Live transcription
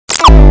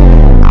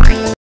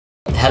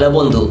Hello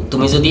বন্ধু,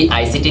 তুমি যদি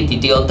আইসিটি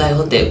তৃতীয় অধ্যায়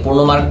হতে পূর্ণ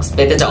মার্কস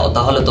পেতে চাও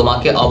তাহলে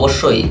তোমাকে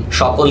অবশ্যই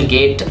সকল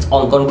গেট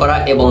অঙ্কন করা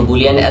এবং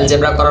বুলিয়ান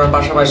অ্যালজেব্রা করার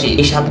পাশাপাশি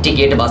এই 7টি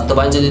গেট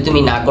বাস্তবায়ন যদি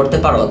তুমি না করতে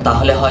পারো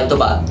তাহলে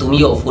হয়তোবা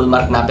তুমিও ফুল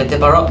মার্ক না পেতে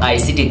পারো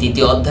আইসিটি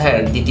তৃতীয় অধ্যায়ের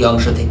দ্বিতীয়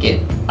অংশ থেকে।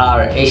 আর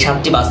এই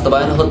 7টি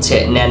বাস্তবায়ন হচ্ছে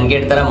NAND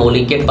গেট দ্বারা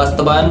মৌলিক গেট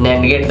বাস্তবায়ন,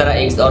 NAND গেট দ্বারা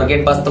XOR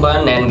গেট বাস্তবায়ন,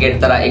 NAND গেট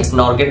দ্বারা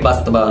XNOR গেট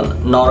বাস্তবায়ন,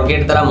 NOR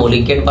গেট দ্বারা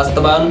মৌলিক গেট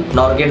বাস্তবায়ন,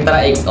 NOR গেট দ্বারা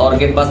XOR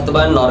গেট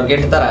বাস্তবায়ন, NOR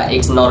গেট দ্বারা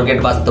XNOR গেট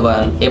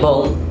বাস্তবায়ন এবং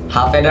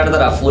হাফ অ্যাডার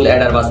দ্বারা ফুল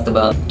অ্যাডার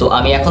বাস্তবায়ন। তো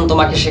আমি এখন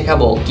তোমাকে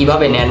শেখাবো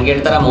কিভাবে NAND গেট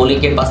দ্বারা মৌলিক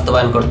গেট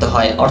বাস্তবায়ন করতে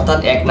হয়, অর্থাৎ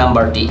 1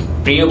 নাম্বারটি।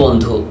 প্রিয়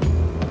বন্ধু,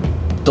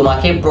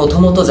 তোমাকে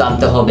প্রথমত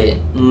জানতে হবে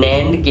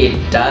NAND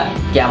গেটটা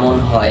কেমন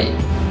হয়।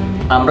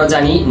 আমরা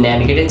জানি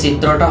NAND গেটের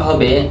চিত্রটা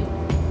হবে,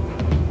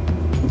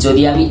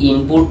 যদি আমি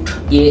ইনপুট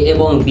A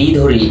এবং B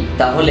ধরি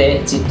তাহলে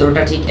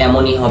চিত্রটা ঠিক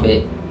এমনই হবে।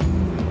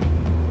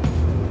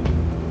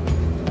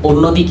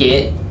 অন্যদিকে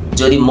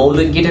যদি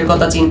মৌলিক গেটের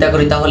কথা চিন্তা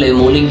করি তাহলে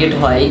মৌলিক গেট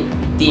হয়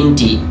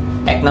 3টি।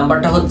 1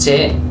 নাম্বারটা হচ্ছে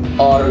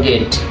OR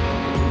গেট।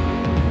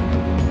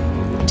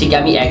 ঠিক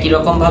আমি একই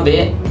রকম ভাবে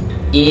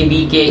A B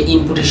কে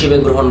ইনপুট হিসেবে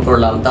গ্রহণ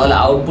করলাম, তাহলে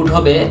আউটপুট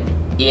হবে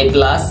A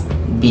প্লাস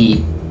B।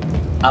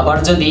 আবার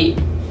যদি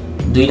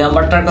 2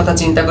 নাম্বারটার কথা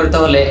চিন্তা করি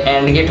তাহলে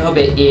AND গেট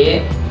হবে A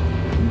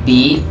B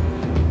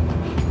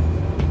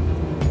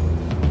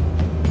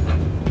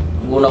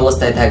গুণ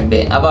অবস্থায় থাকবে।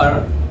 আবার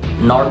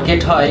NOT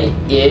গেট হয়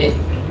A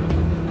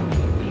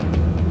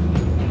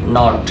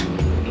NOT।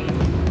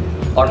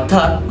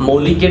 অর্থাৎ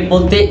মৌলিক গেট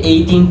বলতে এই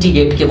 3টি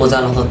গেটকে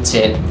বোঝানো হচ্ছে,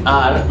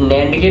 আর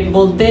NAND গেট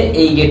বলতে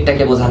এই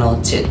গেটটাকে বোঝানো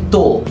হচ্ছে।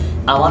 তো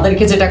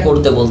আমাদেরকে যেটা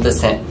করতে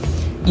বলতেছে,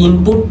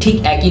 ইনপুট ঠিক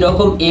একই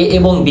রকম A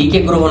এবং B কে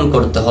গ্রহণ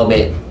করতে হবে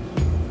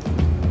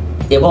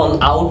এবং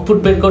আউটপুট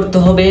বের করতে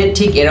হবে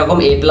ঠিক এরকম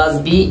A plus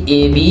B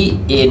A B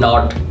A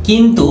not.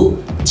 কিন্তু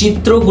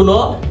চিত্রগুলো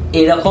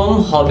এরকম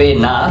হবে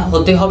না,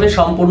 হতে হবে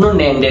সম্পূর্ণ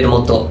NAND এর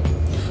মতো।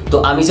 তো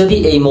আমি যদি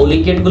এই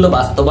মৌলিক গেটগুলো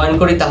বাস্তবায়ন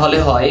করি তাহলে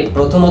হয়,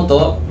 প্রথমত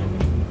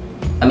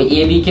আমি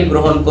A B কে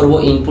গ্রহণ করব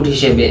ইনপুট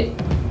হিসেবে।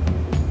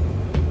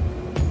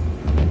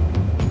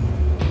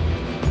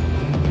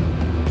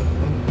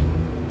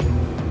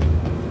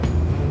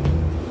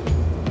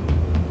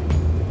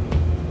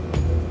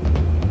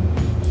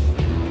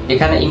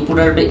 এখানে ইনপুট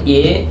আসবে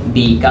A B,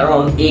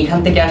 কারণ এইখান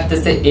থেকে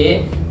আসতেছে A,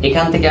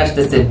 এখান থেকে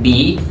আসতেছে B,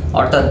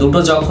 অর্থাৎ দুটো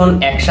যখন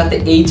একসাথে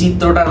এই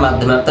চিত্রটার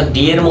মাধ্যমে অর্থাৎ D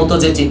এর মতো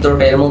যে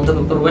চিত্রটা এর মধ্যে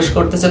প্রবেশ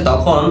করতেছে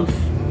তখন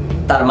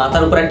তার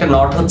মাথার উপর একটা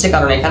নট হচ্ছে,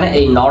 কারণ এখানে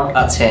এই নট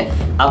আছে।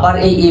 আবার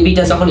এই AB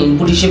টা যখন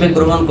ইনপুট হিসেবে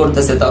গ্রহণ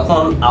করতেছে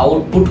তখন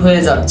আউটপুট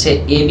হয়ে যাচ্ছে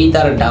AB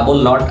তার ডাবল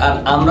নট। আর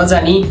আমরা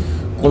জানি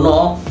কোনো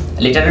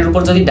লেটারের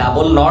উপর যদি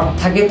ডাবল নট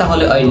থাকে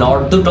তাহলে ওই নট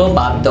দুটো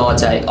বাদ দেওয়া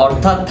যায়,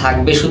 অর্থাৎ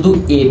থাকবে শুধু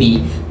AB।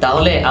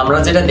 তাহলে আমরা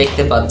যেটা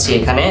দেখতে পাচ্ছি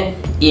এখানে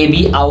AB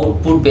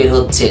আউটপুট বের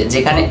হচ্ছে,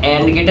 যেখানে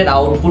AND গেটের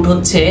আউটপুট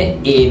হচ্ছে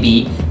AB।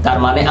 তার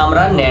মানে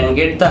আমরা NAND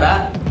গেট দ্বারা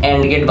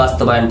AND গেট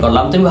বাস্তবায়ন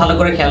করলাম। তুমি ভালো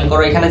করে খেয়াল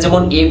করো, এখানে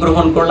যেমন A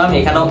গ্রহণ করলাম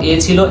এখানেও A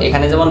ছিল,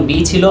 এখানে যেমন B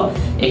ছিল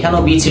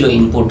এখানেও B ছিল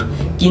ইনপুট,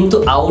 কিন্তু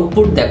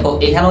আউটপুট দেখো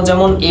এখানেও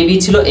যেমন AB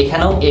ছিল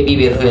এখানেও AB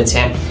বের হয়েছে।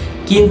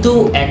 কিন্তু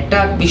একটা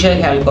বিষয়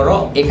খেয়াল করো,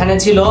 এখানে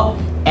ছিল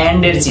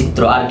AND এর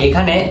চিত্র আর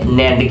এখানে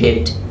NAND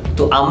গেট।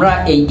 তো আমরা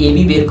এই AB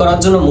বের করার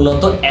জন্য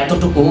মূলত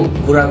এতটুকু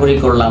ঘোরাঘুরি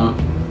করলাম।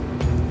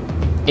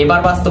 এবার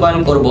বাস্তবায়ন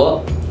করব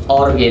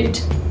OR গেট।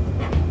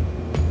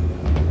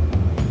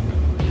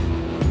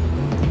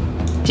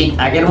 ঠিক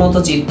আগের মতো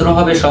চিত্র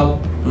হবে সব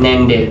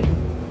NAND এর।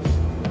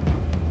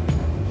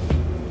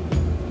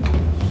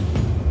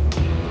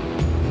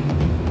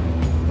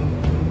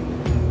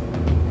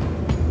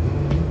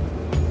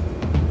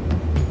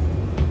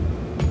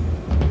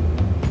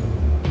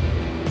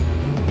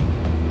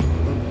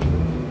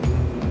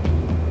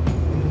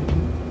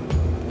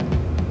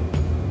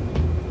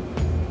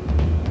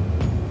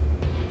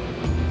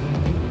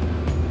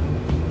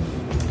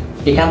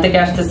 এখান থেকে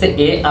আসতেছে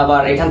A,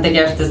 আবার এখান থেকে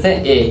আসতেছে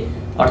A,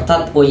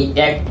 অর্থাৎ ওই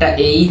একটা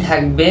এই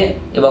থাকবে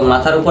এবং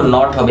মাথার উপর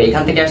নট হবে।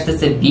 এখান থেকে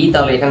আসতেছে B,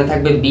 তাহলে এখানে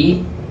থাকবে B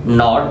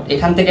নট।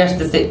 এখান থেকে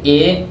আসতেছে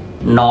A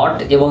নট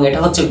এবং এটা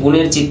হচ্ছে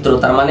গুণের চিত্র,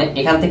 তার মানে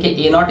এখান থেকে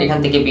A নট এখান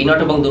থেকে B নট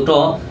এবং দুটো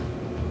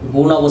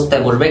গুণ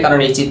অবস্থায় বসবে, কারণ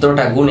এই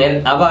চিত্রটা গুণের।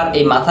 আবার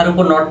এই মাথার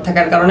উপর নট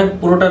থাকার কারণে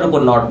পুরোটার উপর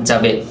নট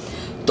যাবে।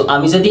 তো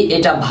আমি যদি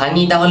এটা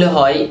ভাঙি তাহলে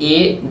হয় A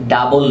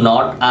ডাবল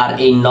নট, আর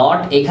এই নট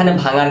এখানে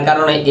ভাঙার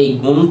কারণে এই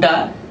গুণটা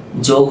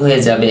যোগ হয়ে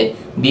যাবে।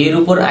 B এর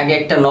উপর আগে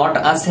একটা নট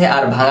আছে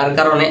আর ভাঙার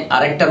কারণে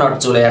আরেকটা নট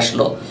চলে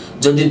আসলো।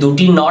 যদি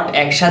দুটি নট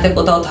একসাথে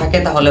কোথাও থাকে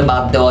তাহলে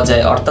বাদ দেওয়া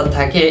যায়, অর্থাৎ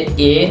থাকে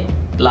A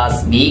প্লাস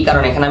B,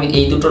 কারণ এখানে আমি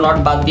এই দুটো নট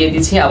বাদ দিয়ে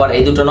দিচ্ছি আবার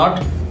এই দুটো নট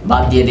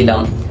বাদ দিয়ে দিলাম।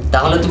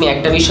 তাহলে তুমি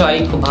একটা বিষয়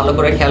খুব ভালো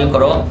করে খেয়াল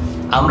করো,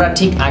 আমরা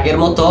ঠিক আগের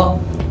মতো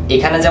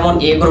এখানে যেমন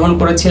A গ্রহণ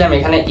করেছিলাম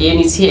এখানে A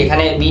নিছি,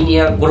 এখানে B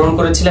গ্রহণ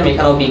করেছিলাম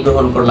এখানেও B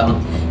গ্রহণ করলাম।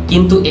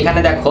 কিন্তু এখানে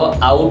দেখো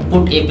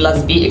আউটপুট A প্লাস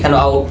B, এখানে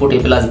আউটপুট A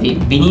প্লাস B।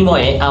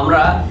 বিনিময়ে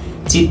আমরা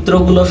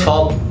চিত্রগুলো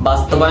সব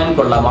বাস্তবায়ন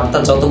করলাম,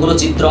 অর্থাৎ যতগুলো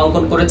চিত্র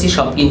অঙ্কন করেছি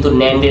সব কিন্তু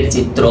NAND এর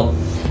চিত্র।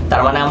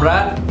 তার মানে আমরা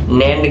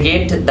NAND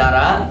গেট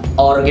দ্বারা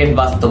OR গেট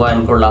বাস্তবায়ন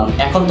করলাম।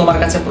 এখন তোমার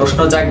কাছে প্রশ্ন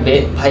জাগবে,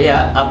 ভাইয়া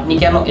আপনি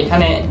কেন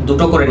এখানে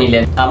দুটো করে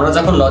নিলেন? আমরা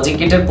যখন লজিক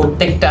গেটের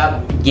প্রত্যেকটা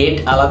গেট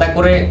আলাদা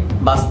করে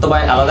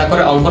বাস্তবায়ন, আলাদা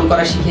করে অঙ্কন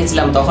করা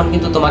শিখিয়েছিলাম, তখন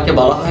কিন্তু তোমাকে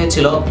বলা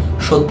হয়েছিল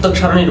সত্যক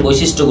সারণীর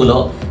বৈশিষ্ট্যগুলো,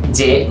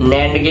 যে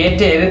NAND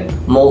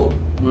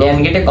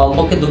গেটে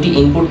কমপক্ষে দুটি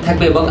ইনপুট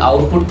থাকবে এবং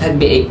আউটপুট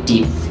থাকবে একটি।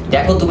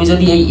 দেখো, তুমি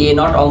যদি এই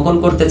A0 অঙ্কন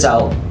করতে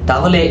চাও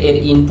তাহলে এর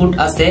ইনপুট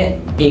আছে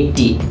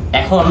একটি।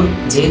 এখন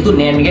যেহেতু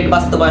NAND গেট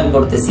বাস্তবায়ন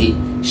করতেছি,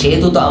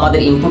 সেহেতু তো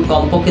আমাদের ইনপুট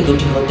কমপক্ষে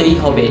দুটি হতেই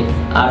হবে,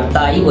 আর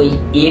তাই ওই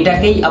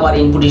এটাকেই আবার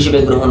ইনপুট হিসেবে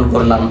গ্রহণ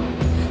করলাম।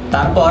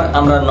 তারপর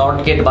আমরা নট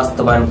গেট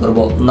বাস্তবায়ন করব।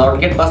 নট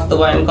গেট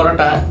বাস্তবায়ন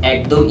করাটা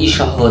একদমই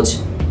সহজ।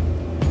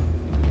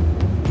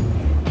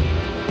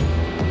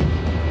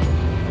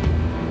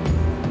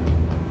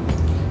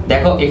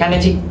 দেখো, এখানে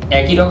ঠিক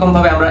একই রকম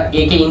ভাবে আমরা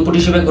এ কে ইনপুট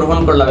হিসেবে গ্রহণ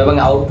করলাম এবং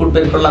আউটপুট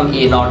বের করলাম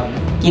A0,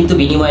 কিন্তু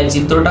বিনিময়ে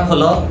চিত্রটা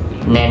হলো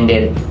NAND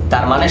এর।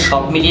 তার মানে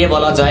সব মিলিয়ে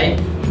বলা যায়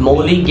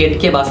মৌলিক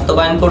গেটকে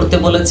বাস্তবায়ন করতে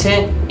বলেছে,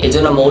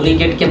 এজন্য মৌলিক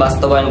গেটকে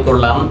বাস্তবায়ন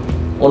করলাম।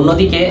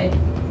 অন্যদিকে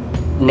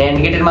NAND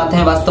গেটের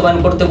মাধ্যমে বাস্তবায়ন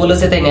করতে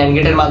বলেছে, তাই NAND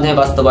গেটের মাধ্যমে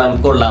বাস্তবায়ন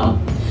করলাম।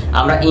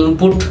 আমরা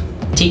ইনপুট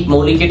ঠিক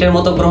মৌলিক গেটের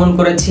মতো গ্রহণ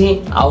করেছি,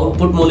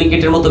 আউটপুট মৌলিক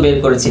গেটের মতো বের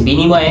করেছি।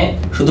 বিনিময়ে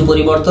শুধু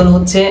পরিবর্তন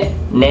হচ্ছে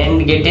NAND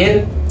গেটের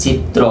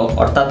চিত্র,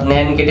 অর্থাৎ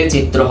NAND গেটের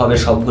চিত্র হবে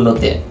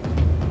সবগুলোতে।